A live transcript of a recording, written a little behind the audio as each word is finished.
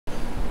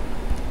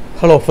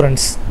Hello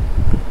friends,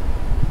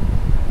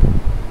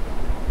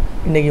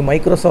 இன்றைக்கி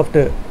Microsoft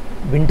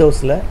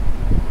விண்டோஸில்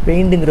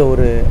பெயிண்ட்டுங்கிற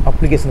ஒரு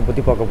அப்ளிகேஷனை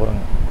பற்றி பார்க்க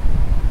போகிறோங்க.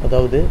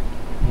 அதாவது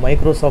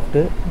மைக்ரோசாஃப்ட்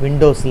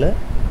விண்டோஸில்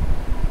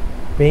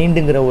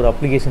பெயிண்ட்டுங்கிற ஒரு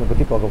அப்ளிகேஷனை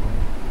பற்றி பார்க்க போகிறோம்.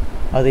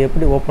 அதை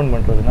எப்படி ஓப்பன்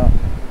பண்ணுறதுன்னா,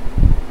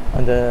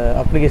 அந்த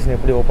அப்ளிகேஷன்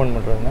எப்படி ஓப்பன்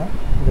பண்ணுறதுன்னா,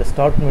 இந்த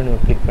ஸ்டார்ட் மெனு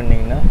கிளிக்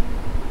பண்ணிங்கன்னா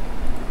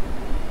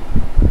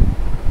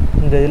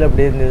இந்த இதில்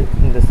அப்படியே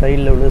இந்த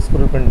சைடில் உள்ள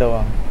ஸ்க்ரோல்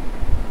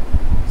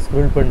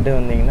பண்ணிட்டு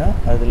வந்தீங்கன்னா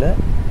அதில்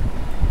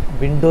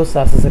விண்டோஸ்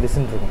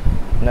அசசரிஸ்ன்னு இருக்கும்.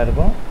 என்ன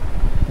இருக்கும்?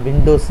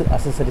 விண்டோஸ்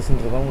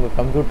அசசரிஸ்ன்னு இருக்கும். உங்கள்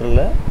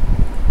கம்ப்யூட்டரில்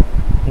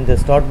இந்த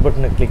ஸ்டார்ட்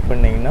பட்டனை கிளிக்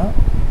பண்ணிங்கன்னா,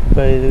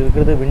 இப்போ இது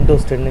இருக்கிறது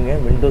விண்டோஸ் 10ங்க.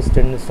 விண்டோஸ்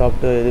 10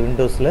 சாஃப்ட்வேர் இது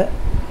விண்டோஸில்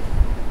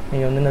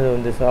நீங்கள்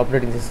இந்த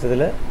ஆப்ரேட்டிங்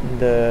சிஸ்டத்தில்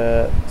இந்த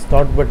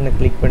ஸ்டார்ட் பட்டனை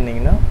கிளிக்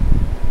பண்ணிங்கன்னா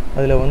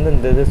அதில்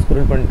இந்த இது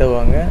ஸ்க்ரோல் பண்ணிட்டு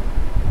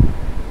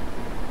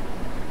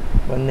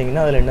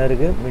வந்தீங்கன்னா அதில் என்ன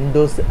இருக்குது?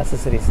 விண்டோஸ்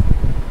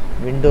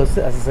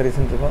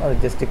அசசரிஸ்ன்னு இருக்கும். அதை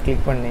ஜஸ்ட்டு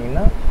கிளிக்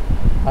பண்ணிங்கன்னா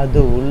அது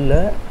உள்ள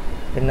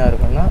என்ன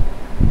இருக்குன்னா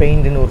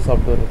பெயிண்ட்டுன்னு ஒரு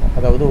சாஃப்ட்வேர் இருக்கும்.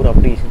 அதாவது ஒரு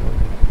அப்ளிகேஷன்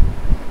இருக்கும்.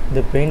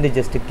 இந்த பெயிண்ட்டை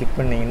ஜஸ்ட்டு கிளிக்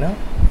பண்ணிங்கன்னா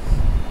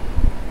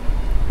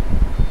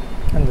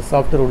அந்த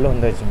சாஃப்ட்வேர் உள்ளே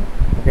வந்தாச்சுங்க.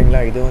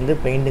 ஓகேங்களா? இது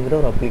பெயிண்ட்டுங்கிற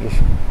ஒரு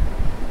அப்ளிகேஷன்.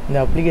 இந்த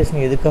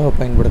அப்ளிகேஷன் எதுக்காக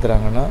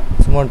பயன்படுத்துகிறாங்கன்னா,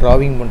 சும்மா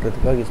ட்ராவிங்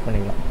பண்ணுறதுக்காக யூஸ்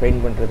பண்ணிக்கலாம்.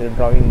 பெயிண்ட் பண்ணுறதுக்கு,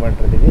 ட்ராவிங்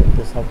பண்ணுறதுக்கு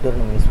இந்த சாஃப்ட்வேர்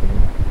நம்ம யூஸ்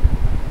பண்ணிக்கலாம்.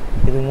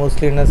 இது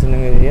மோஸ்ட்லி என்ன சின்ன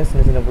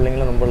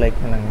பிள்ளைங்களாம் ரொம்ப லைக்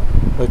பண்ணாங்க.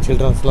 இப்போ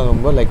சில்ட்ரன்ஸ்லாம்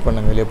ரொம்ப லைக்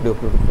பண்ணாங்க. இதில் எப்படி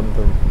அப்லோட்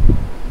பண்ணுறது.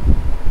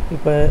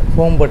 இப்போ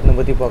ஹோம் பட்டனை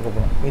பற்றி பார்க்க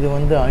போகிறோம். இது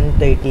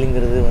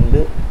அன்டைட்டிலுங்கிறது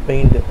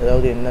பெயிண்ட்டு.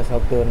 அதாவது என்ன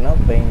சாஃப்ட்வேர்னால்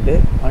பெயிண்ட்டு.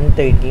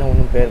 அன்டைட்டிலாம்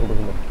ஒன்றும் பேர்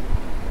கொடுக்கல.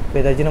 இப்போ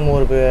ஏதாச்சும் நம்ம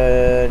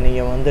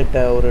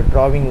நீங்கள் ஒரு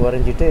ட்ராவிங்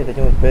வரைஞ்சிட்டு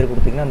ஏதாச்சும் ஒரு பேர்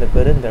கொடுத்தீங்கன்னா அந்த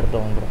பேர் இந்த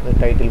இடத்துல வந்துடும். இந்த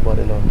டைட்டில்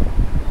பார் இதில் வந்துடும்.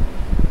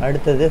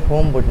 அடுத்தது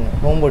ஹோம் பட்டன்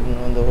ஹோம்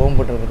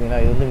பட்டன்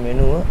பார்த்திங்கன்னா இது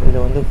மெனு.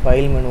 இதில்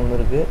ஃபைல் மெனு ஒன்று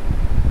இருக்குது,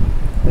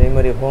 அதே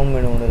மாதிரி ஹோம்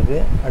மெனு ஒன்று இருக்குது,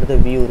 அடுத்த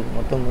வியூ இருக்குது.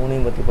 மொத்தம்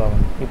 3ஐயும் பற்றி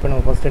பார்க்கணும். இப்போ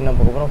நம்ம ஃபஸ்ட்டு என்ன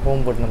பார்க்க போகிறோம்?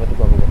 ஹோம் பட்டனை பற்றி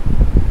பார்க்க போகிறோம்.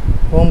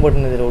 ஹோம்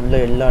பட்டன் இதில் உள்ள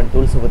எல்லா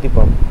டூல்ஸை பற்றி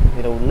பார்ப்போம்.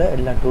 இதில் உள்ள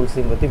எல்லா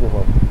டூல்ஸையும் பற்றி இப்போ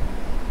பார்ப்போம்.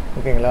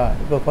 ஓகேங்களா?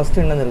 இப்போ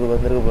ஃபஸ்ட்டு என்ன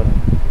வந்திருக்கு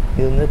பாருங்கள்.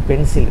 இது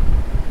பென்சில்.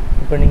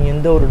 இப்போ நீங்கள்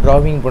எந்த ஒரு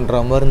ட்ராவிங் பண்ணுற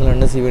மாதிரி இருந்தாலும்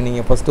என்ன செய்வீங்க?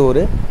 நீங்கள் ஃபஸ்ட்டு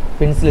ஒரு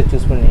பென்சிலை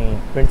சூஸ் பண்ணுவீங்க.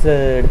 பென்சிலை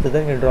எடுத்து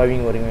தான் நீங்கள்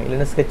ட்ராவிங் வருவீங்க.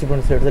 இல்லைன்னா ஸ்கெட்ச்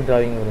பென்சில் எடுத்து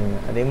ட்ராவிங் வருவீங்க.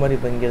 அதே மாதிரி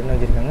இப்போ இங்கே எதுனா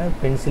வச்சுருக்காங்க,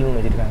 பென்சில் ஒன்று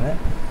வச்சுருக்காங்க.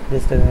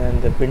 ஜஸ்ட்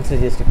அந்த பென்சிலை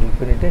ஜஸ்ட்டு கிளிக்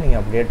பண்ணிவிட்டு நீங்கள்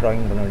அப்படியே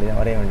ட்ராவிங் பண்ண வேண்டியதான்,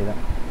 வரைய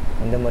வேண்டியதான்.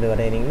 எந்த மாதிரி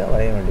வரைகிறீங்களோ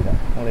வரைய வேண்டியதான்.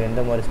 உங்களுக்கு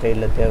எந்த மாதிரி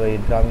ஸ்டைலில்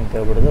ட்ராவிங்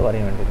தேவைப்படுதோ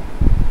வரைய வேண்டியதான்.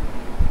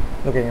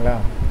 ஓகேங்களா?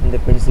 இந்த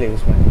பென்சிலை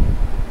யூஸ் பண்ணிங்க.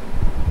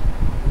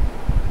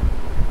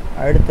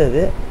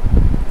 அடுத்தது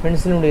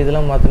பென்சிலுடைய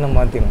இதெல்லாம்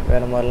மாற்றிக்கலாம்.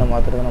 வேறு மாதிரிலாம்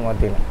மாற்றுறதுனா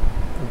மாற்றிக்கலாம்.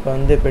 இப்போ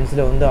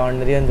பென்சிலை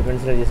ஆர்டினரியாக இந்த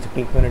பென்சிலை ஜஸ்ட்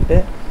கிளிக் பண்ணிவிட்டு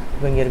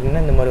இப்போ இங்கே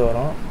இருக்குங்கன்னா இந்த மாதிரி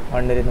வரும்.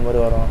 ஆர்டினரி இந்த மாதிரி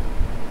வரும்.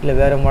 இல்லை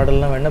வேறு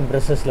மாடல்லாம் வேணால்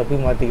ப்ரெஷ்ஷஸில்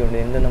போய் மாற்றிக்க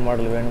வேண்டியது. எந்தெந்த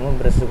மாடல் வேணுமோ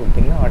ப்ரெஷ்ஷு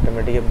கொடுத்திங்கன்னா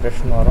ஆட்டோமேட்டிக்காக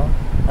ப்ரெஷ் மாறும்.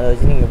 அதை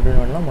வச்சு நீங்கள் எப்படி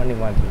வேணும்னா பண்ணி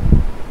மாற்றிக்கலாம்.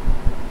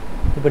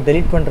 இப்போ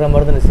டெலிட் பண்ணுற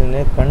மாதிரி தான்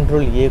என்ன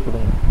Ctrl+A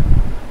கொடுங்க.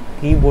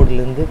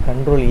 கீபோர்ட்லேருந்து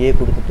Ctrl+A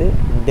கொடுத்துட்டு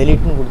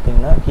டெலிட்னு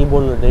கொடுத்திங்கன்னா,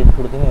 கீபோர்டில் டெலிட்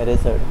கொடுத்திங்கன்னா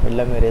எரேஸ் ஆகிடும்.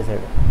 எல்லாமே எரேஸ்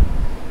ஆகிடும்.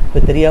 இப்போ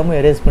தெரியாமல்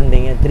எரேஸ்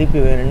பண்ணிட்டீங்க, திருப்பி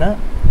வேணும்னா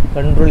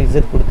Ctrl+Z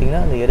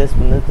கொடுத்திங்கன்னா அந்த எரேஸ்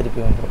பண்ணது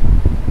திருப்பி வந்துடும்.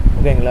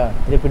 ஓகேங்களா?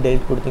 திருப்பி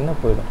டெலிட் கொடுத்திங்கன்னா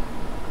போயிடும்.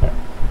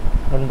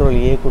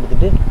 Ctrl+A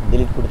கொடுத்துட்டு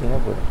டெலிட்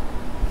கொடுத்திங்கன்னா போயிடும்.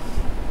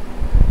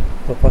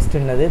 இப்போ ஃபஸ்ட்டு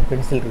என்னது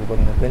பென்சில் இருக்குது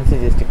பாருங்கள். பென்சில்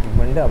ஜஸ்ட்டு கிளிக்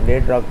பண்ணிட்டு அப்படியே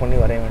ட்ராக் பண்ணி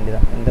வரைய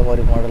வேண்டியதான். எந்த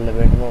மாதிரி மாடலில்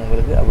வேணுமோ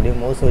உங்களுக்கு அப்படியே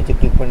மவுஸை வச்சு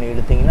கிளிக் பண்ணி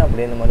எடுத்திங்கன்னா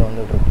அப்படியே இந்த மாதிரி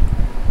வந்துட்டுருக்கும்.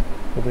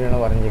 எப்படி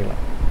வேணால்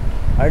வரைஞ்சிக்கலாம்.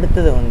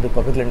 அடுத்தது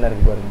பக்கத்தில் என்ன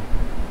இருக்குது பாருங்கள்,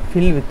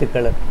 ஃபில் வித்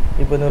கலர்.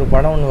 இப்போ ஒரு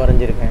படம் ஒன்று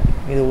வரைஞ்சிருக்கேன்.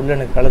 இது உள்ளே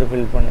எனக்கு கலர்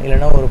ஃபில் பண்ணு.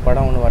 இல்லைனா ஒரு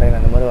படம் ஒன்று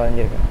வரைகிறேன். அந்த மாதிரி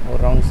வரைஞ்சிருக்கேன். ஒரு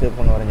ரவுண்ட் ஷேப்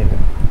ஒன்று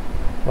வரைஞ்சிருக்கேன்.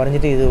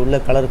 வரைஞ்சிட்டு இது உள்ள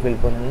கலர்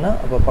ஃபில் பண்ணணுன்னா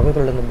அப்போ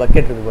பக்கத்தில் உள்ள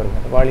பக்கெட் இருக்குது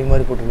பாருங்கள். வாலி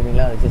மாதிரி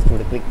போட்டுருக்கீங்களா? அதை ஜஸ்ட்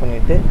இப்படி கிளிக்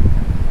பண்ணிவிட்டு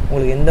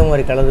உங்களுக்கு எந்த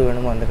மாதிரி கலர்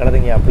வேணுமோ அந்த கலரை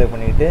இங்கே அப்ளை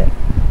பண்ணிவிட்டு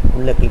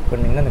உள்ளே கிளிக்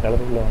பண்ணிங்கன்னா அந்த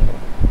கலர் உள்ளே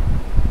வந்துடும்.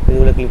 இது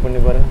உள்ளே கிளிக் பண்ணி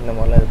பாருங்கள். இந்த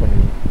மாதிரிலாம் இது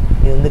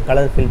பண்ணிக்கலாம். இது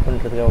கலர் ஃபில்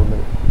பண்ணுறதுக்காக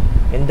உள்ளது.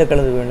 எந்த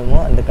கலர் வேணுமோ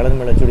அந்த கலர்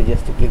மேலே வச்சு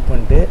ஜஸ்ட்டு கிளிக்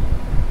பண்ணிட்டு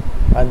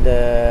அந்த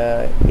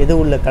எது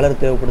உள்ள கலர்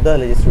தேவைப்படுதோ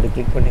அதில் ஜஸ்ட் இப்படி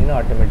கிளிக் பண்ணிங்கன்னா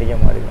ஆட்டோமேட்டிக்காக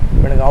மாறிடும்.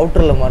 இப்போ எனக்கு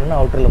அவுட்டரில் மாறினா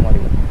அவுட்டரில்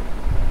மாறிடும்.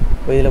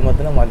 இப்போ இதில்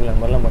மாற்றினா மாற்றிக்கலாம்.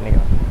 அந்த மாதிரிலாம்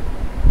பண்ணிக்கலாம்.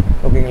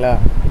 ஓகேங்களா?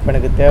 இப்போ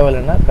எனக்கு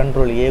தேவையில்லைன்னா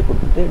Ctrl+A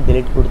கொடுத்துட்டு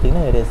டெலிட்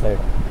கொடுத்திங்கன்னா எரேஸ்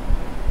ஆகிடும்.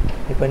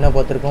 இப்போ என்ன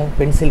பார்த்துருக்கோம்?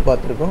 பென்சில்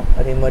பார்த்துருக்கோம்.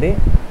 அதே மாதிரி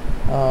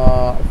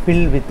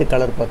ஃபில் வித்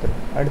கலர்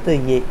பார்த்துருக்கோம். அடுத்து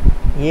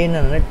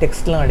ஏன்னா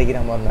டெக்ஸ்ட்லாம் அடிக்கிற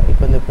மாதிரி தான்.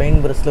 இப்போ இந்த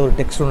பெயிண்ட் ப்ரஷில் ஒரு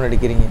டெக்ஸ்ட் ஒன்று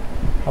அடிக்கிறீங்க.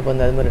 அப்போ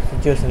அது மாதிரி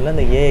சுச்சுவேஷனில்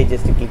அந்த ஏஐ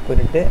ஜஸ்ட்டு கிளிக்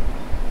பண்ணிவிட்டு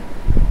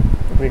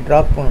இப்படி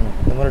ட்ராக் பண்ணணும்.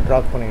 இந்த மாதிரி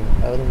ட்ராக் பண்ணிக்கணும்.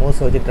 அதாவது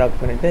மவுஸை வச்சு ட்ராக்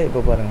பண்ணிவிட்டு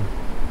இப்போ பாருங்கள்,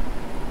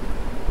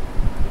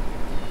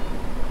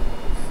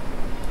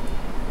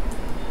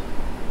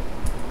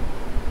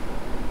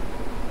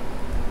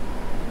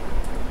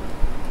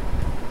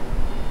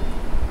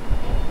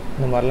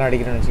 இந்த மாதிரிலாம்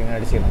அடிக்கிறேன்னு வச்சிங்கன்னா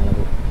அடிச்சிக்கலாம்.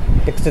 அது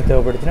டெக்ஸ்ட்டு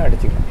தேவைப்படுச்சுன்னா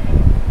அடிச்சிக்கலாம்.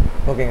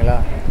 ஓகேங்களா?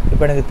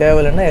 இப்போ எனக்கு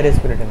தேவையில்லைன்னா எரேஸ்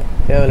பண்ணிவிட்டுங்க.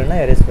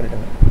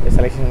 இதை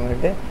செலெக்ஷன்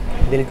பண்ணிவிட்டு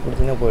டெலிட்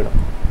கொடுத்திங்கன்னா போயிடும்.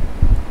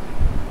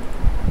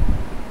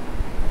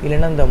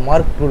 இல்லைன்னா இந்த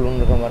மார்க் டூல்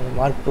ஒன்று இருக்க மாதிரி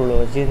மார்க் டூலை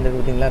வச்சு இந்த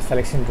பார்த்திங்களா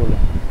செலெக்ஷன் டூலு.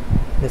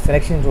 இந்த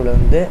செலெக்ஷன் டூலை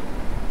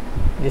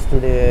ஜஸ்ட்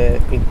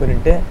கிளிக்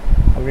பண்ணிவிட்டு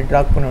அப்படி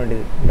ட்ராக் பண்ண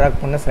வேண்டியது. ட்ராக்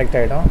பண்ணால் செலக்ட்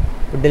ஆகிடும்.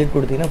 இப்போ டெலிட்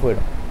கொடுத்தீங்கன்னா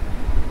போயிடும்.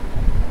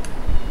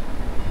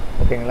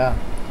 ஓகேங்களா?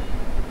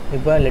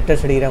 இப்போ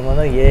லெட்டர்ஸ் அடிக்கிற மாதிரி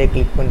தான் ஏஐ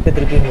கிளிக் பண்ணிட்டு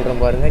திருப்பி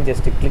சொல்கிறேன் பாருங்கள்.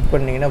 ஜஸ்ட்டு கிளிக்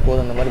பண்ணிங்கன்னா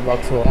போதும், அந்த மாதிரி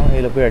பாக்ஸ் வரும்.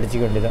 இதில் போய்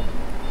அடிச்சிக்க வேண்டியதான்.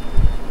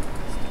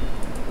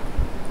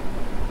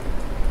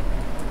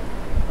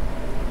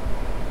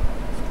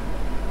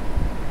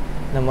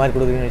 இந்த மாதிரி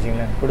கொடுக்குறீங்கன்னு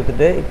வச்சுங்களேன்.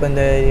 கொடுத்துட்டு இப்போ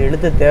இந்த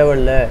எழுத்து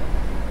தேவையில்லை,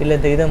 இல்லை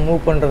இந்த இதை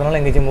மூவ் பண்ணுறதுனால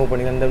எங்கேயாச்சும் மூவ்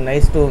பண்ணிக்கலாம். இந்த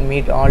nice to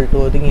meet all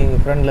two thing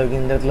நீங்கள் ஃப்ரெண்டில்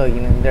வைக்கணும், இந்த இடத்துல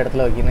வைக்கணும், இந்த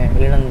இடத்துல வைக்கணும்,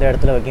 இல்லைன்னா இந்த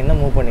இடத்துல வைக்கணும்னா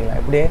மூவ் பண்ணிக்கலாம்.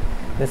 இப்படியே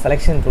இந்த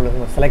செலெக்ஷன் டூல்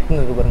செலக்ட்னு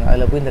இருக்குது பாருங்கள்,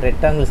 அதில் போய் இந்த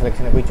ரெக்டாங்கிள்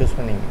செலெக்ஷனை போய் சூஸ்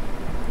பண்ணிங்க.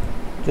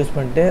 சூஸ்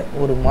பண்ணிட்டு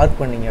ஒரு மார்க்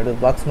பண்ணிங்க, அப்படியே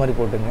பாக்ஸ் மாதிரி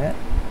போட்டுங்க.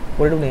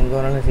 போய்ட்டு எங்கே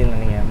வேணாலும்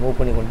செய்யலாம், நீங்கள் மூவ்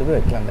பண்ணி கொண்டு போய்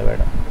வைக்கலாம். அந்த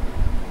வேடம்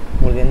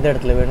உங்களுக்கு எந்த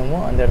இடத்துல வேணுமோ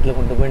அந்த இடத்துல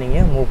கொண்டு போய்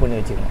நீங்கள் மூவ் பண்ணி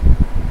வச்சுக்கலாம்.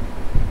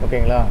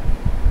 ஓகேங்களா?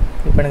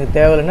 இப்போ எனக்கு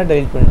தேவையில்லைன்னா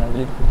டெலிட் பண்ணலாம்.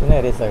 டெலிட் கொடுத்தீங்கன்னா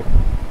எரேஸ் ஆகிடும்.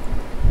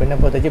 இப்போ என்ன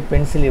பார்த்தாச்சு,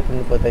 பென்சில்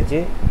எப்படின்னு பார்த்தாச்சு.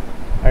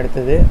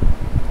 அடுத்தது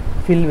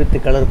ஃபில் வித்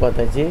கலர்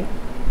பார்த்தாச்சு.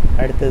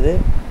 அடுத்தது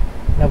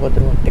என்ன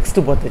பார்த்துருக்கோம்,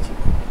 டெக்ஸ்ட்டு பார்த்தாச்சு.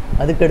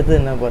 அதுக்கு அடுத்தது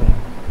என்ன பாருங்கள்,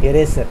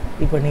 எரேசர்.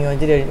 இப்போ நீங்கள்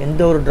வச்சுட்டு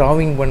எந்த ஒரு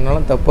ட்ராயிங்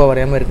பண்ணாலும் தப்பாக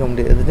வரையாமல் இருக்க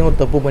முடியாது, எதுவும் ஒரு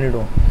தப்பு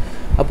பண்ணிவிடுவோம்.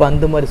 அப்போ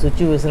அந்த மாதிரி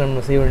சுச்சுவேஷன்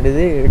நம்ம செய்ய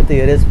வேண்டியது, எடுத்து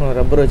எரேஸ் பண்ண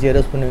ரப்பர் வச்சு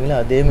எரேஸ் பண்ணுவீங்களா,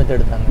 அதே மெத்தட்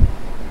எடுத்தாங்க.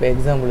 இப்போ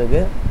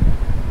எக்ஸாம்பிளுக்கு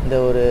இந்த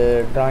ஒரு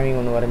ட்ராயிங்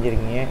ஒன்று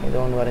வரைஞ்சிருக்கீங்க, ஏதோ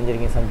ஒன்று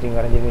வரைஞ்சிருக்கீங்க, சம்திங்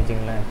வரைஞ்சிருக்கீங்க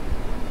வச்சிங்களேன்.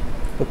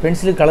 இப்போ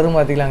பென்சிலுக்கு கலர்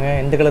மாற்றிக்கலாங்க.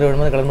 எந்த கலர்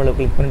வேணுமோ அந்த கலர் மேலே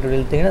கிளிக் பண்ணிட்டு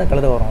இழுத்தீங்கன்னா அந்த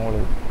கலர் வரும்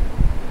உங்களுக்கு.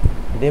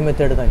 இதே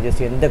மெத்தட் தான்.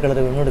 ஜஸ்ட் எந்த கலர்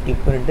வேணுமோ அதை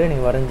கிளிக் பண்ணிவிட்டு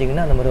நீங்கள்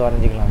வரைஞ்சிங்கன்னா அந்த மாதிரி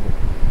வரைஞ்சிக்கலாம்.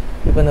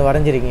 அது இப்போ இந்த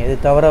வரைஞ்சிருக்கீங்க, இது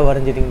தவறாக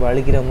வரைஞ்சிருக்கீங்க,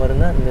 அழிக்கிற மாதிரி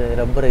இருந்தால் இந்த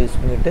ரப்பரை யூஸ்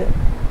பண்ணிவிட்டு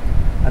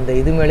அந்த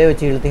இது மேலேயே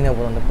வச்சு இழுத்திங்கன்னா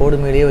போதும், அந்த கோடு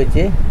மேலேயே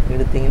வச்சு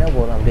இழுத்திங்கன்னா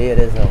போதும், அப்படியே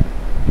எரேஸ் ஆகும்.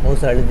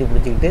 மவுஸை அழுத்தி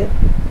பிடிச்சிக்கிட்டு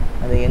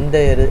அந்த எந்த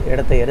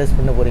இடத்த எரேஸ்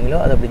பண்ண போகிறீங்களோ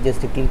அதை அப்படி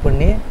ஜஸ்ட்டு கிளிக்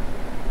பண்ணி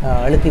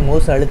அழுத்தி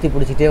மவுஸை அழுத்தி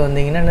பிடிச்சிட்டே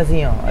வந்தீங்கன்னா என்ன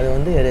செய்யும், அது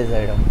வந்து எரேஸ்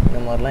ஆகிடும்.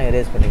 இந்த மாதிரிலாம்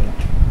எரேஸ் பண்ணிக்கலாம்.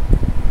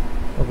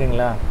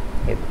 ஓகேங்களா?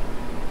 இது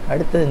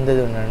அடுத்தது இந்த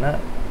இது என்னென்னா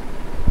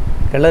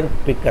கலர்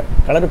பிக்கர்.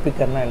 கலர்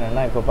பிக்கர்னால்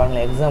என்னென்னா, இப்போ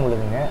பாருங்கள்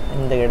எக்ஸாம்பிளுக்குங்க,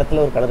 இந்த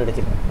இடத்துல ஒரு கலர்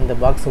அடிச்சிருக்கேன், இந்த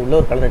பாக்ஸ் உள்ளே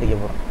ஒரு கலர் அடிக்க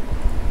போகிறோம்.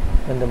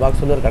 இந்த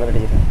பாக்ஸ் உள்ளே ஒரு கலர்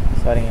அடிச்சிருக்கேன்,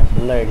 சாரிங்க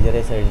ஃபுல்லாக ஆகிடுச்சு,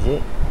 எரேஸ் ஆகிடுச்சு.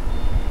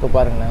 இப்போ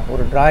பாருங்களேன்,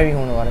 ஒரு டிராயிங்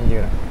ஒன்று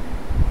வரைஞ்சிக்கிறேன்.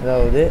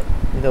 அதாவது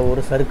இந்த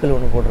ஒரு சர்க்கிள்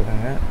ஒன்று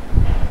போட்டிருக்காங்க,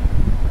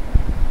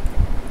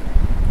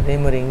 அதே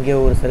மாதிரி இங்கே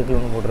ஒரு சர்க்கிள்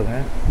ஒன்று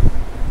போட்டிருக்கேன்,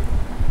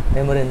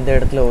 அதே மாதிரி இந்த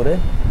இடத்துல ஒரு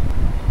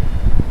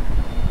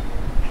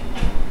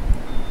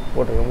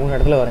போட்டிருக்கேன், 3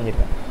 இடத்துல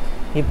வரைஞ்சிருக்கேன்.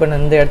 இப்போ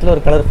நான் இந்த இடத்துல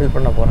ஒரு கலர் ஃபில்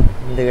பண்ண போகிறேன்,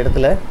 இந்த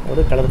இடத்துல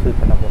ஒரு கலர் ஃபில்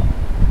பண்ண போகிறேன்.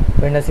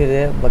 இப்போ என்ன செய்யுது,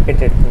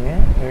 பக்கெட்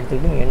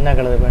எடுத்துக்கிட்டு என்ன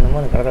கலர் வேணுமோ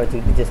அந்த கலரை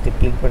வச்சுக்கிட்டு ஜஸ்ட்டு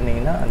கிளிக்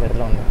பண்ணிங்கன்னா அந்த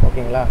இடத்துல வந்துடும்.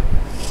 ஓகேங்களா?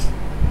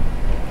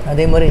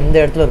 அதே மாதிரி இந்த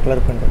இடத்துல ஒரு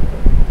கலர் பண்ணுறது,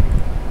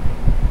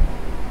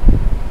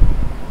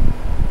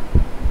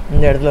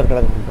 இந்த இடத்துல ஒரு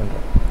கலர் ஃபில்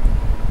பண்ணுறேன்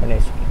பண்ணி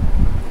வச்சுக்கேன்.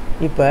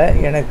 இப்போ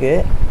எனக்கு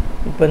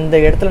இப்போ இந்த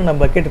இடத்துல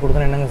நான் பக்கெட்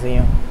கொடுத்தேன்னா என்னங்க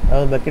செய்யும்,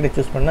 அதாவது பக்கெட்டை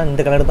சூஸ் பண்ணால்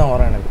இந்த கலர் தான்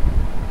வரும். எனக்கு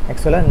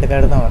ஆக்சுவலாக இந்த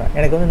கலர் தான் வரேன்,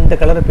 எனக்கு வந்து இந்த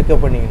கலரை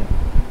பிக்கப் பண்ணிக்கணும்.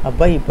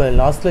 அப்போ இப்போ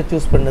லாஸ்ட்டில்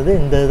சூஸ் பண்ணது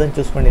இந்த இதுதான்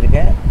சூஸ்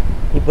பண்ணியிருக்கேன்.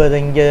 இப்போ இதை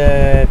இங்கே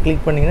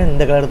கிளிக் பண்ணிங்கன்னா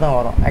இந்த கலர் தான்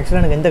வரும்.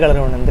 ஆக்சுவலாக எனக்கு எந்த கலர்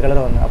வேணும், இந்த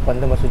கலர் வேணும். அப்போ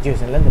அந்த மாதிரி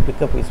சுச்சுவேஷனில் இந்த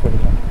பிக்கப் யூஸ்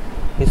பண்ணிக்கலாம்.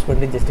 யூஸ்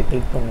பண்ணி ஜஸ்ட்டு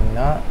கிளிக்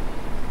பண்ணிங்கன்னா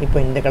இப்போ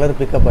இந்த கலர்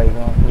பிக்கப்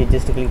ஆகிக்கும். இங்கே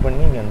ஜஸ்ட்டு கிளிக்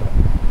பண்ணி இங்கே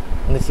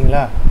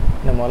வந்துருச்சிங்களா?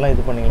 இந்த மாதிரிலாம்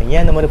இது பண்ணிக்கலாம்.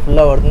 ஏன் இந்த மாதிரி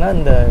ஃபுல்லாக வருதுன்னா,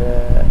 இந்த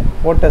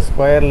போட்ட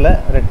ஸ்கொயரில்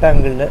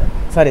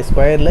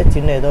ஸ்கொயரில்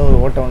சின்ன ஏதோ ஒரு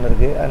ஓட்டம் ஒன்று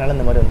இருக்குது, அதனால்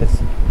இந்த மாதிரி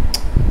வந்துருச்சு.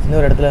 சின்ன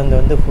ஒரு இடத்துல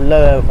வந்து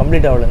ஃபுல்லாக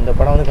கம்ப்ளீட் ஆகலை, இந்த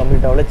படம் வந்து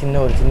கம்ப்ளீட் ஆகலை,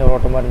 சின்ன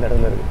ஓட்டமாக இந்த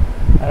இடத்துல இருக்குது,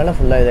 அதனால்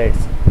ஃபுல்லாக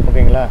இதாகிடுச்சு.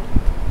 ஓகேங்களா?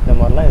 இந்த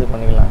மாதிரிலாம் இது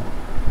பண்ணிக்கலாம்.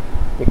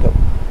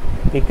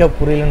 பிக்கப்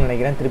புரியலன்னு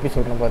நினைக்கிறேன், திருப்பி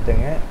சொல்கிறேன்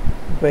பார்த்துங்க.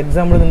 இப்போ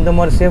எக்ஸாம்பிளுக்கு இந்த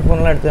மாதிரி ஷேப்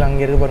ஒன்றுலாம் எடுத்துக்கலாம்.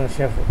 அங்கே இருக்க பாருங்கள்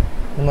ஷேப்,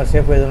 இந்த மாதிரி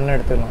ஷேப் எதுவும்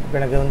எடுத்துக்கலாம். இப்போ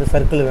எனக்கு வந்து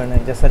சர்க்கிள்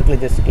வேணும், சர்க்கிள்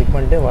ஜஸ்ட் கிளிக்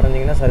பண்ணிட்டு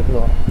வரைஞ்சிங்கன்னா சர்க்கிள்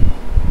வரும்.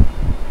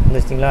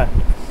 வந்துச்சிங்களா?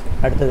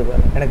 அடுத்தது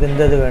பாருங்கள், எனக்கு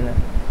இந்த இது வேணும்,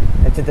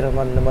 நட்சத்திரம்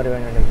மாதிரி இந்த மாதிரி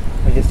வேணும்,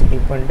 எனக்கு ஜஸ்ட்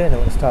கிளிக் பண்ணிட்டு இந்த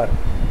ஒரு ஸ்டார்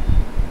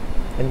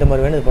எந்த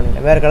மாதிரி வேணும் இது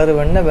பண்ணிங்க. வேறு கலர்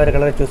வேணுன்னா வேறு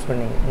கலரை சூஸ்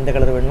பண்ணிங்க, இந்த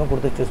கலர் வேணுமோ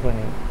கொடுத்து சூஸ்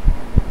பண்ணிங்க,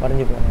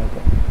 வரைஞ்சி பாருங்கள்.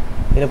 இப்போ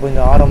இதில் இப்போ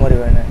இந்த ஆரோ மாதிரி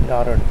வேணும், இந்த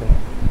ஆரோ எடுத்துங்க.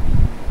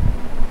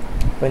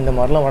 இப்போ இந்த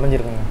மாதிரிலாம்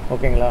வரைஞ்சிருக்குங்க.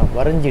 ஓகேங்களா?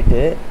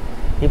 வரைஞ்சிட்டு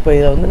இப்போ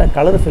இதை வந்து நான்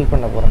கலர் ஃபில்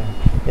பண்ண போகிறேங்க.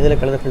 இதில்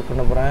கலர் ஃபில்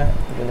பண்ண போகிறேன்.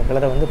 இப்போ இந்த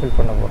கலரை வந்து ஃபில்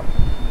பண்ண போகிறேன்.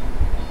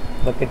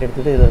 பக்கெட்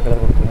எடுத்துகிட்டு இதில் ஒரு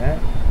கலர் கொடுத்துங்க.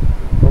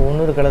 இப்போ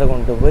இன்னொரு கலரை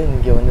கொண்டு போய்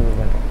இங்கே வந்து ஃபில்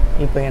பண்ணுறேன்.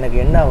 இப்போ எனக்கு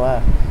என்னவா,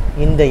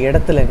 இந்த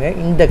இடத்துலங்க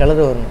இந்த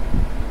கலர் வரணும்.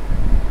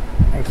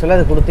 ஆக்சுவலாக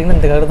அது கொடுத்தீங்கன்னா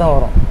இந்த கலர் தான்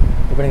வரும்.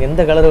 இப்போ எனக்கு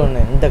எந்த கலர்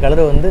வேணும், இந்த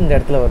கலர் வந்து இந்த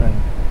இடத்துல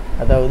வரணும்.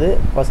 அதாவது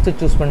ஃபஸ்ட்டு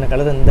சூஸ் பண்ண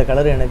கலர், இந்த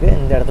கலர் எனக்கு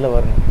இந்த இடத்துல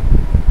வரணும்.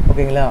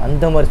 ஓகேங்களா?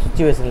 அந்த மாதிரி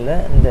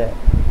சுச்சுவேஷனில் இந்த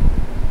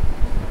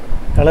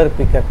கலர்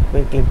பிக்கர்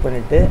போய் கிளிக்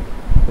பண்ணிவிட்டு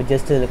இப்போ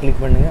ஜஸ்ட் இதில்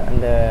கிளிக் பண்ணுங்கள்,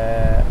 அந்த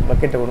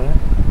பக்கெட்டை கொடுங்க,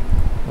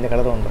 இந்த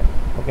கலர் வந்துடும்.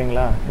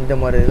 ஓகேங்களா? இந்த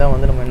மாதிரி இதெல்லாம்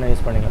வந்து நம்ம என்ன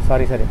யூஸ் பண்ணிக்கலாம்.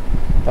 சாரி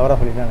தவறாக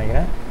சொல்லிட்டு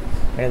நினைக்கிறேன்.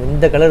 எனக்கு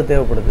இந்த கலர்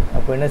தேவைப்படுது.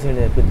 அப்போ என்ன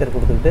செய்யணும், பிக்சர்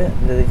கொடுத்துக்கிட்டு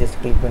இந்த இதை ஜஸ்ட்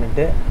கிளிக்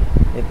பண்ணிவிட்டு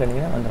இது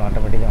பண்ணிங்கன்னா வந்துடும்,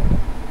 ஆட்டோமேட்டிக்காக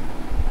வந்துடும்.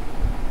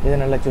 இதை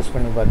நல்லா சூஸ்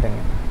பண்ணி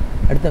பார்த்துங்க.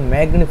 அடுத்து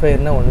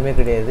மேக்னிஃபையர்னால் ஒன்றுமே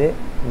கிடையாது,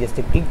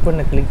 ஜஸ்ட்டு கிளிக்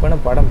பண்ண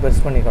படம்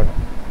பெருசு பண்ணி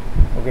காட்டும்.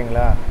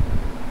 ஓகேங்களா?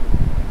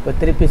 இப்போ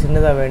திருப்பி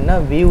சின்னதாக வேணுன்னா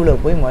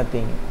வியூவில் போய்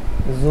மாற்றிங்க,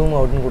 ஜூம்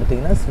அவுட்னு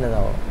கொடுத்தீங்கன்னா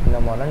சின்னதாகும். இந்த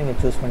மாதிரிலாம் நீங்கள்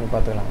சூஸ் பண்ணி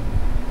பார்த்துக்கலாம்.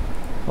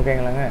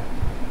 ஓகேங்களாங்க?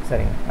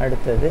 சரிங்க.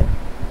 அடுத்தது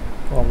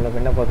நம்மளுக்கு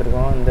என்ன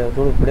பார்த்துருக்கோம், இந்த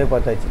ரூல் இப்படியே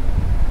பார்த்தாச்சு.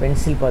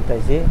 பென்சில்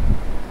பார்த்தாச்சு,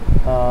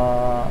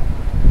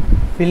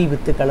 ஃபில்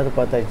வித்து கலர்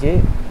பார்த்தாச்சு.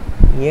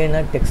 ஏன்னா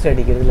டெக்ஸ்ட்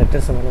அடிக்கிறது,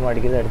 லெட்டர் சம்மந்தமாக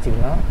அடிக்கிறது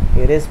அடிச்சிக்கலாம்.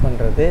 எரேஸ்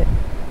பண்ணுறது,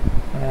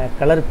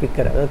 கலர்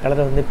பிக்கர், அதாவது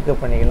கலரை வந்து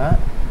பிக்கப் பண்ணிக்கலாம்.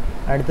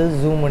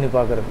 அடுத்தது ஜூம் பண்ணி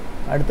பார்க்குறது.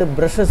 அடுத்து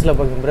ப்ரஷஸில்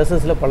பார்க்கணும்.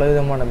 ப்ரஷஸில் பல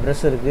விதமான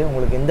ப்ரஷ் இருக்குது.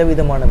 உங்களுக்கு எந்த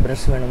விதமான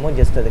ப்ரஷ் வேணுமோ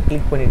ஜஸ்ட் அதை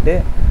கிளிக் பண்ணிவிட்டு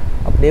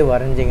அப்படியே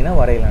வரைஞ்சிங்கன்னா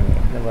வரையலாம்.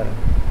 நீங்கள் இந்த மாதிரி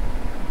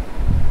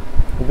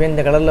இப்போ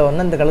இந்த கலரில்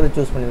வந்து அந்த கலரை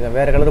சூஸ் பண்ணியிருக்கேன்.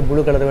 வேறு கலர்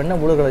ப்ளூ கலர் வேணுன்னா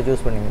ப்ளூ கலர்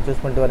சூஸ்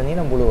பண்ணிட்டு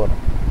வரைஞ்சிங்கன்னா ப்ளூ வரும்.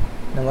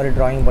 இந்த மாதிரி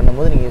ட்ராயிங்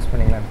பண்ணும்போது நீங்கள் யூஸ்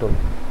பண்ணிக்கலாம் டூல்.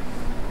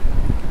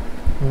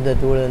 இந்த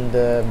டூல் இந்த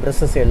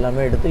ப்ரஷஸ்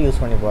எல்லாமே எடுத்து யூஸ்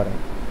பண்ணி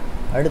பாருங்கள்.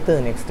 அடுத்தது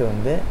நெக்ஸ்ட்டு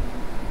வந்து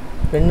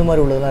பென்னு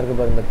மாதிரி உள்ளதெல்லாம் இருக்குது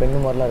பாருங்கள். இந்த பென்னு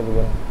மாதிரிலாம் இருக்குது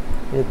பாருங்கள்.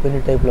 இது பென்னு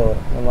டைப்பில்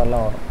வரும். இந்த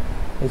மாதிரிலாம் வரும்,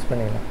 யூஸ்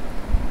பண்ணிக்கலாம்.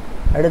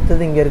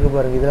 அடுத்தது இங்கே இருக்குது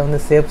பாருங்கள். இதில் வந்து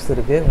ஷேப்ஸ்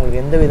இருக்குது.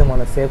 உங்களுக்கு எந்த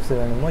விதமான ஷேப்ஸ்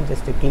வேணுமோ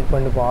ஜஸ்ட்டு கிளிக்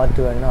பண்ணி, இப்போ ஆர்ட்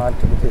வேணும்னா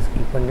ஆர்ட் ஜஸ்ட்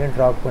கிளிக் பண்ணி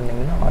ட்ராப்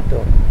பண்ணிங்கன்னா ஆர்ட்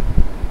வரும்.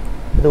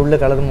 இது உள்ள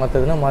கலர்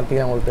மாற்றுறதுன்னா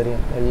மாற்றிக்கலாம். உங்களுக்கு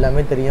தெரியும்,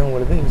 எல்லாமே தெரியும்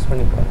உங்களுக்கு. யூஸ்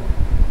பண்ணி பாருங்கள்.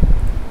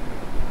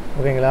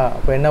 ஓகேங்களா?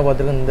 அப்போ என்ன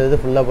பார்த்துருக்கோம், இந்த இது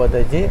ஃபுல்லாக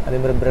பார்த்தாச்சு.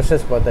 அதேமாதிரி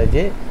ப்ரஷஸ்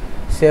பார்த்தாச்சு,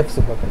 ஷேப்ஸ்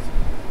பார்த்தாச்சு.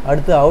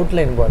 அடுத்து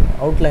அவுட்லைன் பாருங்கள்.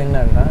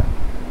 அவுட்லைன்னா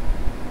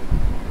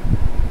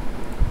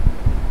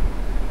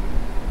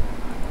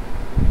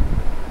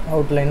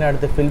அவுட்லைன்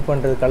அடுத்து ஃபில்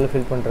பண்ணுறது, கலர்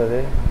ஃபில் பண்ணுறது.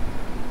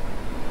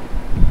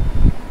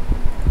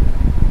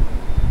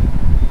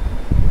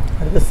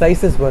 அடுத்து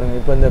சைஸஸ் பாருங்கள்.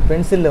 இப்போ இந்த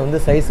பென்சிலில் வந்து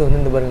சைஸ் வந்து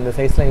இந்த பாருங்கள், இந்த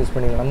சைஸ்லாம் யூஸ்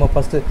பண்ணிக்கலாம். நம்ம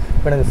ஃபஸ்ட்டு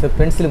இப்போ எனக்கு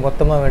பென்சில்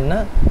மொத்தமாக வேணுன்னா,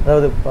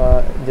 அதாவது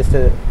ஜஸ்ட்டு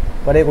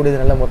வரையக்கூடியது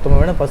நல்லா மொத்தமாக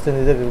வேணும், ஃபஸ்ட்டு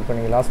இந்த இதை கிளிக்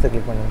பண்ணிங்க, லாஸ்ட்டை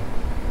கிளிக் பண்ணுங்கள்.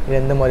 இது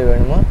எந்த மாதிரி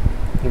வேணுமோ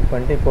கிளிக்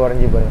பண்ணிட்டு இப்போ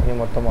வரைஞ்சி பாருங்கள். இது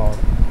மொத்தமாக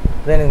வரும்.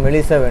 இதே எனக்கு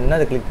மெலிசா வேணுன்னா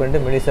அதை கிளிக்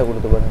பண்ணிட்டு மெலிசா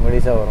கொடுத்து பாருங்கள்,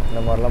 மெலிசா வரும்.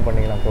 இந்த மாதிரிலாம்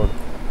பண்ணிக்கலாம் கோடு.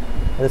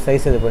 அது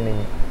சைஸ் இது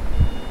பண்ணிங்க.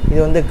 இது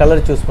வந்து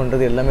கலர் சூஸ்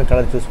பண்ணுறது, எல்லாமே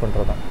கலர் சூஸ்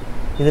பண்ணுறது தான்.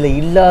 இதில்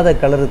இல்லாத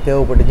கலர்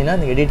தேவைப்பட்டுச்சுன்னா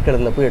அந்த எடிட்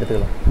கலரில் போய்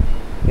எடுத்துக்கலாம்.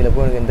 இதில்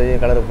போய் எனக்கு இந்த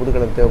கலர் புது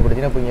கலர்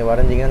தேவைப்பட்டுச்சுன்னா இப்போ இங்கே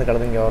வரைஞ்சிங்கன்னா அந்த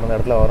கலர் இங்கே வரும், அந்த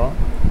இடத்துல வரும்.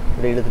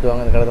 இப்படி இழுத்துட்டு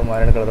வாங்க, அந்த கலர்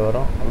மாதிரியான கலர்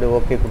வரும். அப்படியே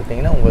ஓகே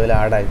கொடுத்தீங்கன்னா உங்கள் இதில்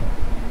ஆட் ஆகிடும்.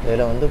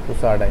 இதில் வந்து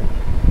புதுசாக ஆட் ஆகிடும்.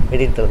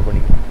 எடிட் கலர்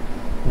பண்ணிக்கலாம்.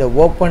 இந்த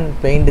ஓப்பன்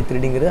பெயிண்ட்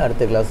 3Dங்கிறது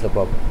அடுத்த கிளாஸில்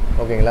பார்ப்போம்.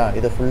 ஓகேங்களா?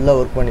 இதை ஃபுல்லாக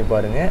ஒர்க் பண்ணி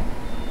பாருங்கள்.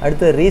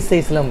 அடுத்து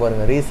ரீசைஸ்லாம்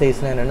பாருங்கள்.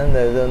 ரீசைஸ்லாம் என்னென்னா,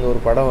 இந்த இது வந்து ஒரு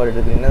படம்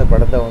எடுத்துக்கிட்டிங்கன்னா அந்த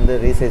படத்தை வந்து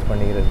ரீசைஸ்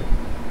பண்ணிக்கிறது,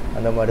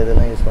 அந்த மாதிரி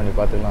இதெல்லாம் யூஸ் பண்ணி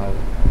பார்த்துக்கலாம். அது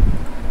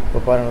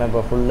இப்போ பாருங்களேன்,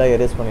 இப்போ ஃபுல்லாக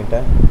எரேஸ்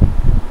பண்ணிவிட்டேன்.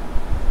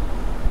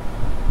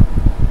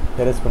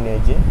 எரேஸ்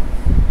பண்ணியாச்சு.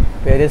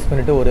 இப்போ எரேஸ்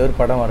பண்ணிவிட்டு ஒரே ஒரு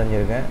படம்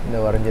வரைஞ்சிருக்கேன்.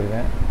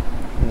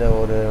 இந்த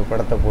ஒரு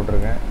படத்தை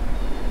போட்டிருக்கேன்.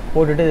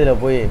 போட்டுட்டு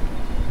இதில் போய்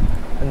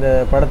இந்த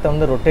படத்தை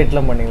வந்து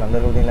ரொட்டேட்லாம் பண்ணிக்கலாம். அந்த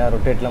பார்த்தீங்களா,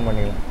 ரொட்டேட்லாம்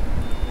பண்ணிக்கலாம்.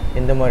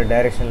 எந்த மாதிரி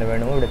டைரெக்ஷனில்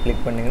வேணுமோ இப்படி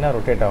கிளிக் பண்ணிங்கன்னா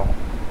ரொட்டேட் ஆகும்.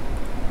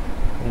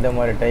 எந்த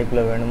மாதிரி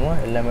டைப்பில் வேணுமோ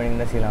எல்லாமே நீங்கள்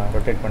என்ன செய்யலாம்,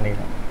 ரொட்டேட்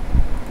பண்ணிக்கலாம்.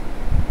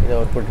 இதை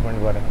ஒர்க் அவுட்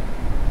பண்ணி பாருங்கள்.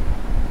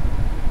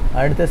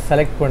 அடுத்து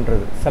செலக்ட்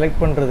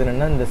பண்ணுறது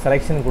என்னென்னா, இந்த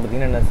செலெக்ஷன்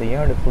கொடுத்தீங்கன்னா என்ன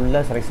செய்யும், அப்படி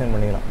ஃபுல்லாக செலெக்ஷன்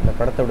பண்ணிக்கலாம். இந்த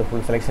படத்தை அப்படி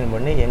ஃபுல் செலெக்ஷன்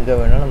பண்ணி எங்கே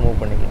வேணாலும் மூவ்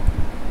பண்ணிக்கலாம்.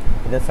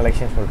 இதை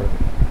செலெக்ஷன் சொல்கிறது.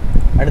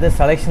 அடுத்த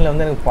செலெக்ஷனில்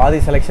வந்து எனக்கு பாதி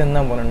செலெக்ஷன்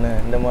தான் பண்ணணும்.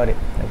 இந்த மாதிரி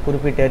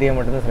குறிப்பிட்ட ஏரியா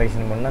மட்டும்தான்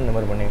செலெக்ஷன் பண்ணால் இந்த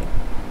மாதிரி பண்ணிக்கலாம்.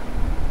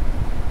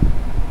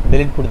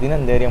 டெலிட் கொடுத்தீங்கன்னா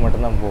இந்த ஏரியா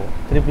மட்டும்தான் போகும்.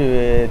 திருப்பி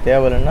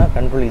தேவையில்லைன்னா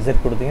Ctrl+Z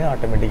கொடுத்தீங்கன்னா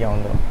ஆட்டோமேட்டிக்காக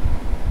வந்துடும்.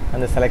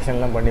 அந்த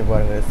செலெக்ஷன்லாம் பண்ணி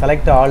பாருங்கள்.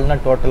 செலக்ட்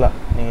ஆல்னால் டோட்டலாக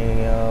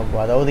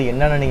நீங்கள், அதாவது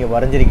என்னென்ன நீங்கள்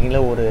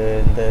வரைஞ்சிருக்கீங்களோ ஒரு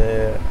இந்த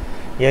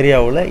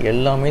ஏரியாவில்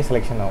எல்லாமே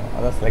செலெக்ஷன் ஆகும்.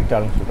 அதான் செலக்ட்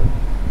ஆல்னு சொல்கிறது.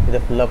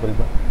 இதை ஃபுல்லாக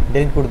பிரிப்பேன்.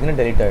 டெலிட் கொடுத்தீங்கன்னா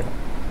டெலிட் ஆகிடும்.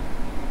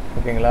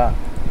 ஓகேங்களா?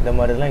 இந்த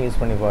மாதிரி இதெல்லாம் யூஸ்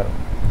பண்ணி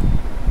பாருங்கள்.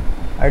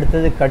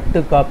 அடுத்தது கட்டு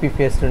காப்பி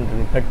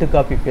பேஸ்ட்டுன்றது. கட்டு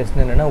காப்பி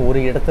பேஸ்ட்னு என்னென்னா, ஒரு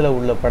இடத்துல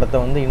உள்ள படத்தை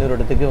வந்து இன்னொரு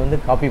இடத்துக்கு வந்து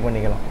காப்பி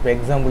பண்ணிக்கலாம். இப்போ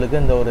எக்ஸாம்பிளுக்கு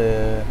இந்த ஒரு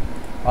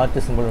ஆர்ட்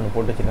சிம்பிள் ஒன்று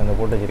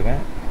போட்டு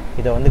வச்சுருக்கேன்.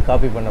 இதை வந்து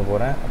காப்பி பண்ண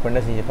போகிறேன். அப்போ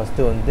என்ன செஞ்சு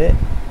ஃபஸ்ட்டு வந்து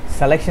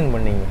செலெக்ஷன்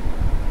பண்ணிங்க.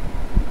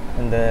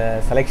 இந்த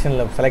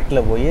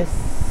செலக்டில் போய்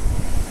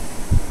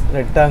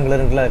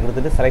ரெக்டாங்குலருக்குள்ள அதை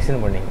கொடுத்துட்டு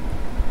செலெக்ஷன் பண்ணிங்க.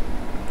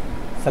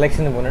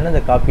 செலெக்ஷன் பண்ணோன்னா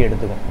அந்த காப்பி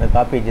எடுத்துக்கும். அந்த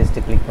காப்பியை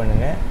ஜஸ்ட்டு கிளிக்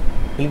பண்ணுங்கள்.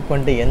 கிளிக்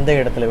பண்ணிட்டு எந்த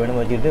இடத்துல வேணும்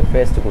வச்சுக்கிட்டு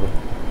பேஸ்ட்டு கொடுங்க.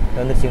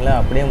 வந்துருச்சிங்களா?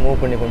 அப்படியே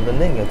மூவ் பண்ணி கொண்டு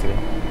வந்து இங்கே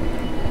வச்சுக்கலாம்.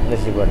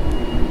 வந்துருச்சு பாருங்கள்.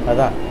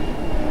 அதான்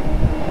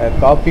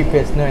காப்பி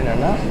பேஸ்ட்னா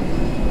என்னென்னா,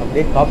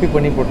 அப்படியே காப்பி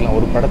பண்ணி போட்டுக்கலாம்.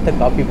 ஒரு படத்தை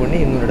காப்பி பண்ணி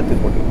இன்னொரு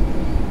இடத்துக்கு போட்டுக்கலாம்.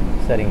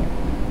 சரிங்க.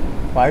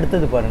 இப்போ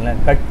அடுத்தது பாருங்களேன்,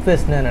 கட்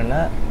பேஸ்ட்னா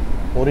என்னென்னா,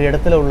 ஒரு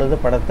இடத்துல உள்ளது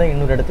படத்தை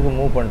இன்னொரு இடத்துக்கு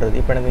மூவ் பண்ணுறது.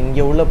 இப்போ எனக்கு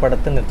இங்கே உள்ள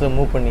படத்தை இந்த இடத்துல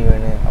மூவ் பண்ணி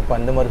வேணும். அப்போ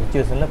அந்த மாதிரி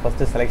சுச்சுவேஷனில்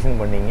ஃபஸ்ட்டு செலெக்ஷன்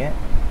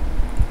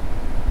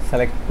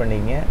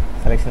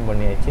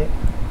பண்ணியாச்சு.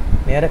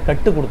 நேராக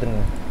கட்டு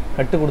கொடுத்துருங்க.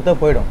 கட்டு கொடுத்தா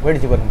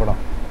போயிடுச்சு பாருங்க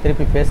படம்.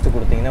 திருப்பி பேஸ்ட்டு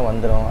கொடுத்தீங்கன்னா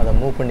வந்துடும். அதை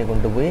மூவ் பண்ணி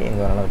கொண்டு போய்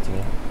எங்கே வேணாலும்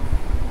வச்சுக்கலாம்.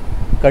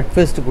 கட்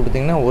பேஸ்ட்டு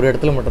கொடுத்தீங்கன்னா ஒரு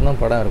இடத்துல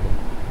மட்டும்தான் படம் இருக்கும்.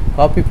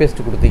 காப்பி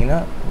பேஸ்ட்டு கொடுத்தீங்கன்னா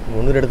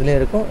இன்னொரு இடத்துலையும்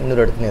இருக்கும்,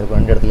 இன்னொரு இடத்துலையும் இருக்கும்,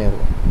 2 இடத்துலையும்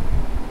இருக்கும்.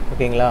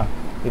 ஓகேங்களா?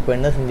 இப்போ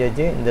என்ன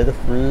செஞ்சாச்சு, இந்த இது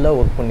ஃபுல்லாக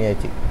ஒர்க்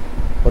பண்ணியாச்சு.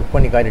 ஒர்க்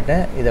பண்ணி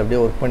காட்டிட்டேன். இதை அப்படியே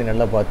ஒர்க் பண்ணி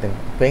நல்லா பார்த்துங்க.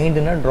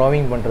 பெயிண்ட்டுனா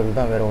ட்ராவிங் பண்ணுறது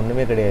தான், வேறு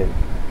ஒன்றுமே கிடையாது.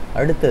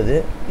 அடுத்தது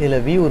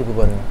இதில் வியூ இருக்குது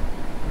பாருங்கள்.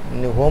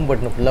 இன்னும் ஹோம்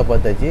பட்டனை ஃபுல்லாக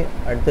பார்த்தாச்சு.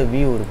 அடுத்த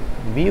வியூ இருக்குது.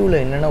 வியூவில்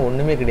என்னென்னா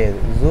ஒன்றுமே கிடையாது.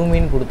 ஜூம்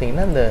இன்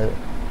கொடுத்தீங்கன்னா அந்த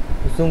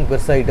ஜூம்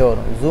பெருசாகிட்டே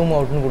வரும். ஜூம்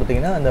அவுட்னு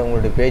கொடுத்தீங்கன்னா அந்த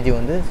உங்களுடைய பேஜ்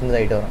வந்து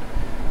சின்னதாகிட்டே வரும்.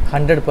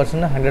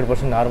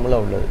 100%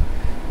 நார்மலாக உள்ளது.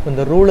 இப்போ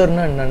இந்த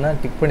ரூலர்னால் என்னென்னா,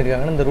 டிக்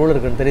பண்ணியிருக்காங்கன்னா இந்த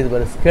ரூலருக்கு தெரியுது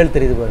பாருங்கள், ஸ்கேல்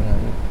தெரியுது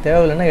பாருங்கள்.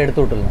 தேவையில்லைன்னா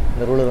எடுத்து விட்டுடலாம்.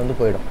 இந்த ரூலர் வந்து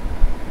போயிடும்.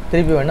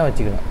 திருப்பி வேணால்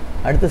வச்சுக்கலாம்.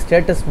 அடுத்து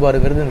ஸ்டேட்டஸ்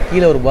பாருங்கிறது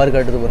கீழே ஒரு பார்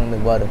காட்டுது பாருங்கள். இந்த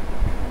பார்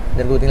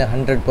இதற்கு பார்த்தீங்கன்னா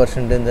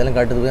 100% இதெல்லாம்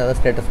காட்டுது போய் அதான்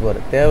ஸ்டேட்டஸ் பார்.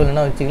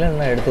 தேவையில்லைன்னா வச்சிக்கலாம்,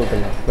 இல்லைனா எடுத்து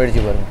விட்டுடலாம்.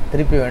 படித்து பாருங்கள்.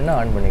 திருப்பி வேணால்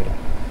ஆன் பண்ணிக்கலாம்.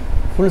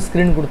 ஃபுல்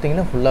ஸ்க்ரீன்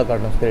கொடுத்தீங்கன்னா ஃபுல்லாக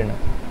காட்டும் ஸ்க்ரீனு.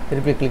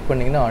 திருப்பி கிளிக்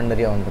பண்ணிங்கன்னா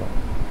ஆர்டினரியாக வந்துடும்.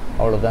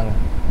 அவ்வளோதாங்க.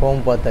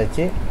 ஹோம்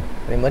பார்த்தாச்சு,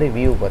 அதே மாதிரி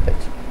வியூ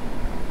பார்த்தாச்சு.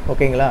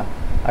 ஓகேங்களா?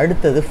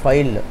 அடுத்தது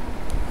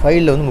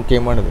ஃபைலில் வந்து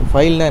முக்கியமானது.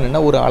 ஃபைல்னால்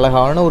என்னென்னா, ஒரு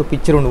அழகான ஒரு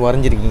பிக்சர் ஒன்று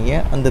வரைஞ்சிருக்கீங்க.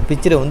 அந்த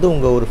பிக்சரை வந்து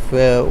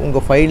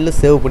உங்கள் ஃபைலில்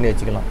சேவ் பண்ணி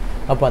வச்சுக்கலாம்.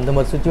 அப்போ அந்த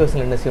மாதிரி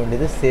சுச்சுவேஷனில் என்ன செய்ய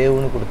வேண்டியது,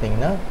 சேவ்னு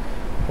கொடுத்தீங்கன்னா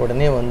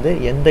உடனே வந்து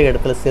எந்த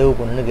இடத்துல சேவ்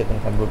பண்ணணுன்னு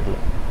கேட்கும். கம்ப்யூட்டரில்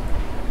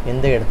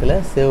எந்த இடத்துல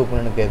சேவ்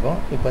பண்ணணுன்னு கேட்கும்.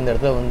 இப்போ அந்த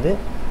இடத்துல வந்து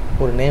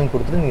ஒரு நேம்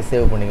கொடுத்துட்டு நீங்கள்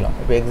சேவ் பண்ணிக்கலாம்.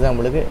 இப்போ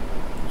எக்ஸாம்பிளுக்கு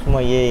சும்மா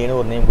ஏன்னு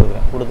ஒரு நேம்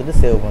கொடுத்துட்டு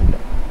சேவ்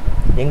பண்ணிட்டேன்.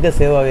 எங்கே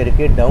சேவ்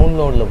ஆகிருக்கு,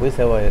 டவுன்லோடில் போய்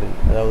சேவ் ஆகிருக்கு.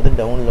 அதாவது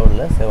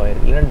டவுன்லோடில் சேவ்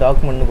ஆகிருக்கு. இல்லைன்னா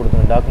டாக்குமெண்ட்னு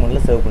கொடுத்துருங்க.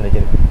 டாக்குமெண்ட்டில் சேவ் பண்ணி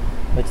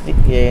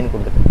வச்சுட்டு ஏன்னு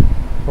கொடுத்துட்டு.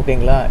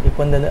 ஓகேங்களா? இப்போ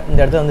இந்த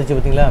இடத்துல வந்துச்சு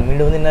பார்த்தீங்களா?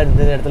 மீண்டும் வந்து என்ன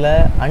இந்த இடத்துல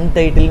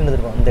அன்டைட்டில்னு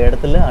இருக்கும். இந்த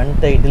இடத்துல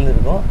அன்டைட்டில்னு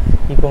இருக்கும்.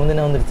 இப்போ வந்து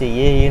என்ன வந்துருச்சு,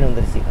 ஏன்னு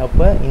வந்துருச்சு.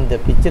 அப்போ இந்த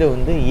பிக்சரை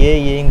வந்து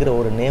ஏங்கிற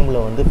ஒரு நேமில்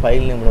வந்து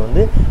ஃபைல் நேமில்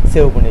வந்து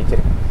சேவ் பண்ணி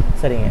வச்சுருக்கேன்.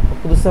 சரிங்க. இப்போ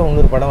புதுசாக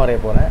இன்னொரு படம் வரைய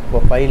போகிறேன். இப்போ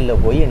ஃபைலில்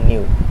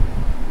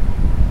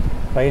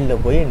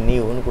போய்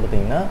நியூன்னு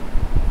கொடுத்தீங்கன்னா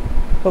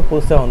இப்போ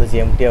புதுசாக வந்துச்சு,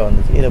 எம்டியாக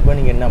வந்துச்சு. இதில் போய்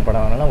நீங்கள் என்ன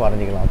படம் வேணாலும்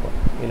வரைஞ்சிக்கலாம். அப்போ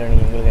இல்லை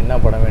நீங்கள் உங்களுக்கு என்ன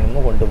படம் வேணுமோ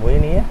கொண்டு போய்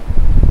நீங்கள்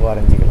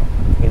வரைஞ்சிக்கலாம்.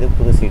 இது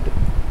புது சீட்டு.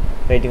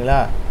 ரைட்டுங்களா?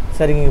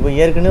 சரிங்க. இப்போ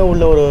ஏற்கனவே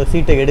உள்ள ஒரு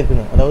சீட்டை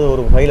எடுக்கணும். அதாவது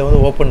ஒரு ஃபைலை வந்து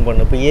ஓப்பன்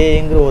பண்ணணும். இப்போ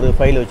ஏங்கிற ஒரு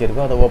ஃபைல்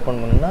வச்சுருக்கோம். அதை ஓப்பன்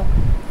பண்ணணும்னா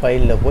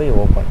ஃபைலில் போய்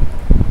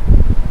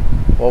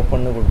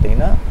ஓப்பன்னு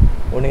கொடுத்தீங்கன்னா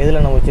ஒன்று எதில்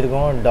நம்ம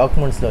வச்சுருக்கோம்,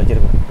 டாக்குமெண்ட்ஸில்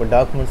வச்சுருக்கோம். இப்போ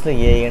டாக்குமெண்ட்ஸில்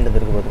ஏன்றது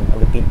இருக்குது பார்த்துங்க.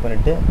 அப்படி கிளிக்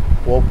பண்ணிவிட்டு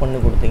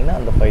ஓப்பன்னு கொடுத்தீங்கன்னா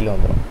அந்த ஃபைல்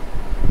வந்துடும்.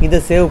 இதை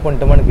சேவ்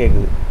பண்ணிட்டோமான்னு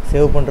கேட்குது.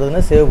 சேவ்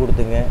பண்ணுறதுனா சேவ்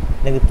கொடுத்துங்க.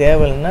 எனக்கு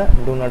தேவையில்லைன்னா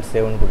டூ நாட்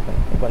சேவ்னு கொடுத்துங்க.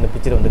 இப்போ அந்த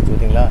பிக்சர் வந்துருச்சு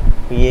பார்த்தீங்களா?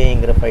 இப்போ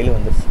ஏங்கிற ஃபைல்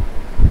வந்துருச்சு.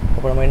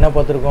 அப்போ நம்ம என்ன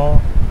பார்த்துருக்கோம்,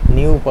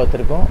 நியூ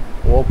பார்த்துருக்கோம்,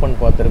 ஓப்பன்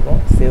பார்த்துருக்கோம்,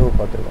 சேவ்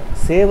பார்த்துருக்கோம்.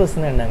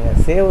 சேவஸ்னால் என்னங்க,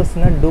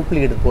 சேவஸ்னால்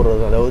டூப்ளிகேட்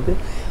போடுறது. அதாவது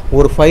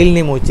ஒரு ஃபைல்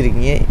நேம்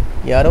வச்சுருக்கீங்க,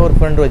 யாரோ ஒரு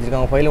ஃப்ரெண்டு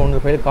வச்சுருக்காங்க ஃபைலை,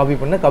 ஒன்று ஃபைலை காப்பி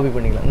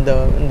பண்ணிக்கலாம்.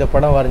 இந்த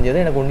படம் வரைஞ்சது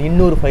எனக்கு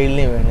இன்னொரு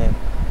ஃபைல்லையும் வேணும்.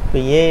 இப்போ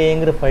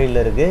ஏங்கிற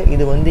ஃபைலில் இருக்குது,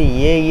 இது வந்து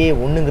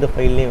ஏஏ1ங்கிற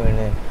ஃபைல்லையும்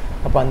வேணும்.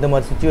 அப்போ அந்த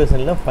மாதிரி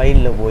சுச்சுவேஷனில்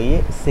ஃபைலில் போய்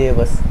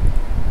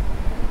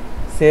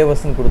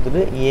சேவஸ்ன்னு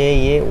கொடுத்துட்டு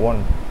ஏஏ1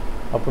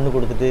 அப்படின்னு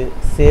கொடுத்துட்டு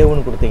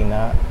சேவ்னு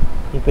கொடுத்தீங்கன்னா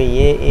இப்போ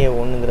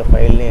ஏஏ1ங்கிற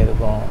ஃபைல்லையும்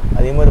இருக்கும்.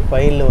 அதே மாதிரி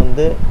ஃபைலில்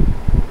வந்து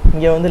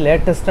இங்கே வந்து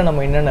லேட்டஸ்ட்டாக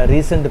நம்ம என்னென்ன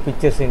ரீசெண்ட்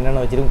பிக்சர்ஸ்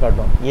என்னென்ன வச்சுருக்கோம்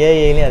காட்டும்.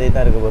 ஏஏலையும் அதே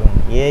தான் இருக்குது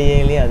பாருங்கள்.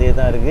 ஏஏலையும் அதே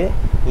தான் இருக்குது,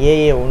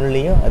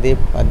 ஏஏ1லேயும்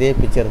அதே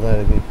பிக்சர் தான்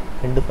இருக்குது.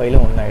 2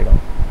 ஃபைலும் ஒன்றாயிடும்.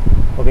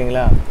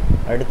 ஓகேங்களா?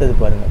 அடுத்தது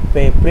பாருங்கள். இப்போ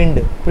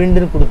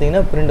பிரிண்ட்னு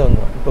கொடுத்தீங்கன்னா பிரிண்ட்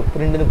வந்துடும். இப்போ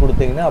பிரிண்ட்னு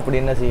கொடுத்தீங்கன்னா அப்படி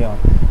என்ன செய்யும்,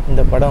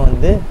 இந்த படம்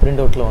வந்து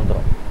பிரிண்ட் அவுட்டில்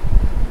வந்துடும்.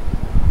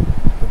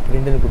 இப்போ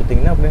பிரிண்ட்னு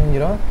கொடுத்தீங்கன்னா அப்படி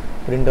செஞ்சிடும்,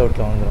 பிரிண்ட்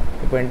அவுட்டில் வந்துடும்.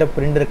 இப்போ என்கிட்ட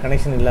பிரிண்டர்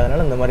கனெக்ஷன்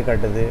இல்லாதனால இந்த மாதிரி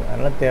காட்டுது.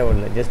 அதனால்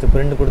தேவையில்லை. ஜஸ்ட்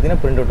பிரிண்ட்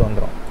கொடுத்தீங்கன்னா பிரிண்ட் அவுட்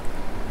வந்துடும்.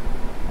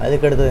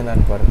 அதுக்கடுத்தது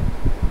என்னன்னு பாருங்கள்.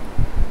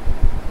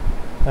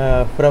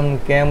 From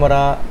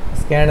camera,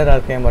 scanner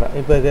R camera.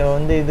 இப்போ இது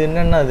வந்து இது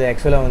என்னென்னா, அது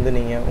ஆக்சுவலாக வந்து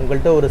நீங்கள்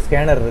உங்கள்கிட்ட ஒரு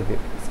ஸ்கேனர் இருக்குது.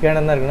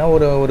 ஸ்கேனர் தான் இருக்குன்னா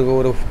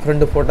ஒரு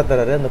ஃப்ரெண்டு ஃபோட்டோ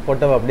தராரு. அந்த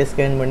ஃபோட்டோவை அப்படியே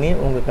ஸ்கேன் பண்ணி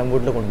உங்கள்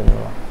கம்ப்யூட்டரில் கொண்டு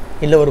வந்துடலாம்.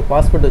 இல்லை ஒரு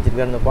பாஸ்போர்ட்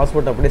வச்சுருக்காரு, அந்த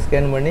பாஸ்போர்ட் அப்படியே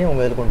ஸ்கேன் பண்ணி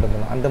உங்கள் இதில் கொண்டு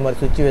வந்துடலாம். அந்த மாதிரி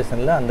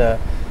சுச்சுவேஷனில்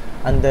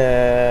அந்த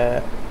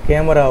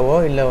கேமராவோ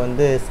இல்லை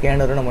வந்து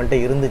ஸ்கேனரோ நம்மள்கிட்ட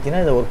இருந்துச்சுன்னா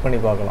இதை ஒர்க் பண்ணி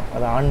பார்க்கலாம்.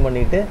 அதை ஆன்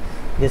பண்ணிவிட்டு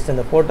ஜஸ்ட்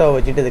அந்த ஃபோட்டோவை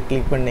வச்சுட்டு இதை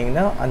கிளிக்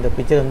பண்ணிங்கன்னா அந்த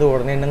பிக்சர் வந்து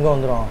உடனே என்னங்க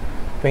வந்துடும்,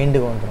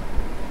 பெயிண்ட்டுக்கு வந்துடும்.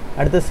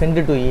 அடுத்து சென்ட்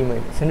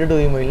டு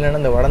இமெயில்னா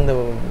அந்த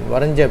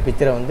வரைஞ்ச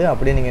பிக்சரை வந்து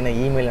அப்படியே நீங்கள் என்ன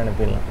இமெயில்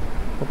அனுப்பிடலாம்.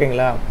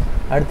 ஓகேங்களா?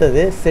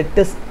 அடுத்தது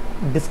செட்டஸ்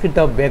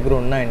டிஸ்க்டாப்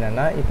பேக்ரவுண்ட்னா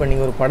என்னென்னா, இப்போ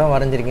நீங்கள் ஒரு படம்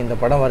வரைஞ்சிருக்கீங்க,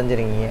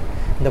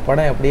 இந்த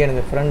படம் எப்படியே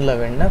எனக்கு ஃப்ரெண்டில்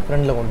வேணுன்னா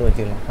ஃப்ரெண்டில் கொண்டு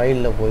வச்சுக்கலாம்.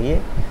 ஃபைலில் போய்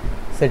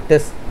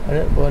செட்டஸ்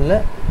இல்லை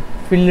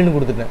ஃபில்லுன்னு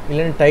கொடுத்துட்டேன்,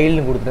 இல்லைன்னா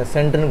டைல்னு கொடுத்துட்டேன்,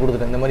 சென்டர்னு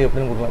கொடுத்துட்டேன். இந்த மாதிரி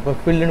எப்படின்னு கொடுக்கலாம். இப்போ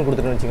ஃபில்லுன்னு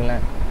கொடுத்துட்டேன்னு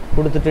வச்சுங்களேன்.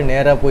 கொடுத்துட்டு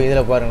நேராக போய்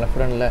இதில் பாருங்களேன்,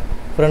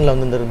 ஃப்ரெண்டில்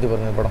வந்து இந்த இருந்து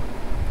பாருங்கள் படம்.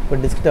 இப்போ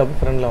டிஸ்க்டாப்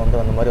ஃப்ரெண்டில்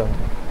வந்துடும். அந்த மாதிரி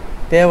வந்துடும்.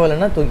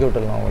 தேவையில்லைன்னா தூக்கி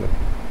விட்டுடலாம் உங்களுக்கு.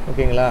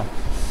 ஓகேங்களா?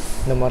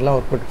 இந்த மாதிரிலாம்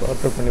ஒர்க்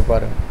அவுட் பண்ணி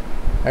பாருங்கள்.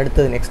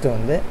 அடுத்தது நெக்ஸ்ட்டு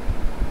வந்து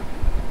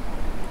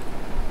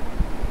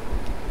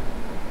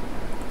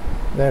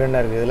வேறு என்ன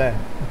இருக்குது இதில்,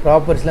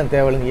 ப்ராப்பர்ஸ்லாம்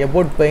தேவையில்லைங்க.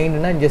 எபவுட்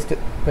பெயிண்ட்னா ஜஸ்ட்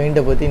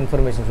பெயிண்ட்டை பற்றி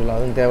இன்ஃபர்மேஷன் சொல்லலாம்.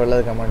 அதுவும்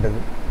தேவையில்லாத கமெண்ட்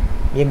இது.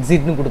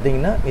 எக்ஸிட்னு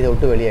கொடுத்தீங்கன்னா இதை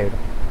விட்டு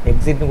வெளியாகிடும்.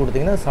 எக்ஸிட்னு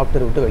கொடுத்தீங்கன்னா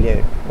சாஃப்ட்வேர் விட்டு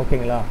வெளியாகிடும்.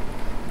 ஓகேங்களா?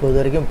 இப்போ இது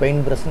வரைக்கும்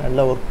பெயிண்ட் ப்ரஷ்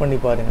நல்லா ஒர்க் பண்ணி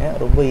பாருங்கள்.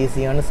 ரொம்ப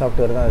ஈஸியான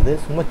சாஃப்ட்வேர் தான் அது.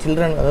 சும்மா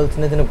சில்ட்ரன், அதாவது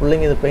சின்ன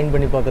பிள்ளைங்க இதை பெயிண்ட்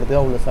பண்ணி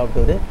பார்க்குறதுக்காக உள்ள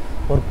சாஃப்ட்வேர்.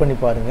 ஒர்க் பண்ணி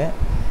பாருங்கள்.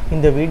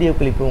 இந்த வீடியோ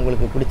கிளிப்பு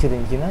உங்களுக்கு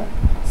பிடிச்சிருந்துச்சின்னா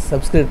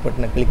சப்ஸ்கிரைப்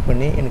பட்டனை கிளிக்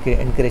பண்ணி எனக்கு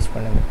என்கரேஜ்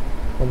பண்ணுங்கள்.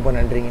 ரொம்ப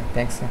நன்றிங்க.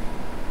 தேங்க்ஸுங்க.